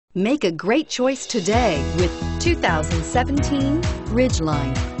Make a great choice today with 2017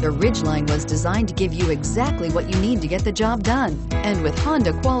 Ridgeline. The Ridgeline was designed to give you exactly what you need to get the job done. And with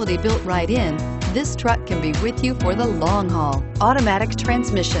Honda quality built right in, this truck can be with you for the long haul. Automatic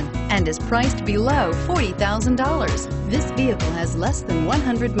transmission and is priced below $40,000. This vehicle has less than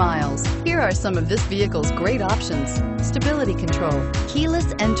 100 miles. Here are some of this vehicle's great options: stability control,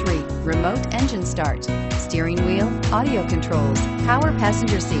 keyless entry, remote engine start, steering wheel audio controls, power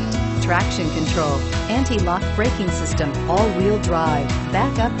passenger seat, traction control, anti-lock braking system, all-wheel drive,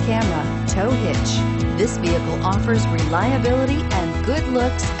 backup camera, tow hitch. This vehicle offers reliability and good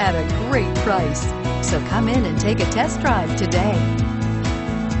looks at a great price. So come in and take a test drive today.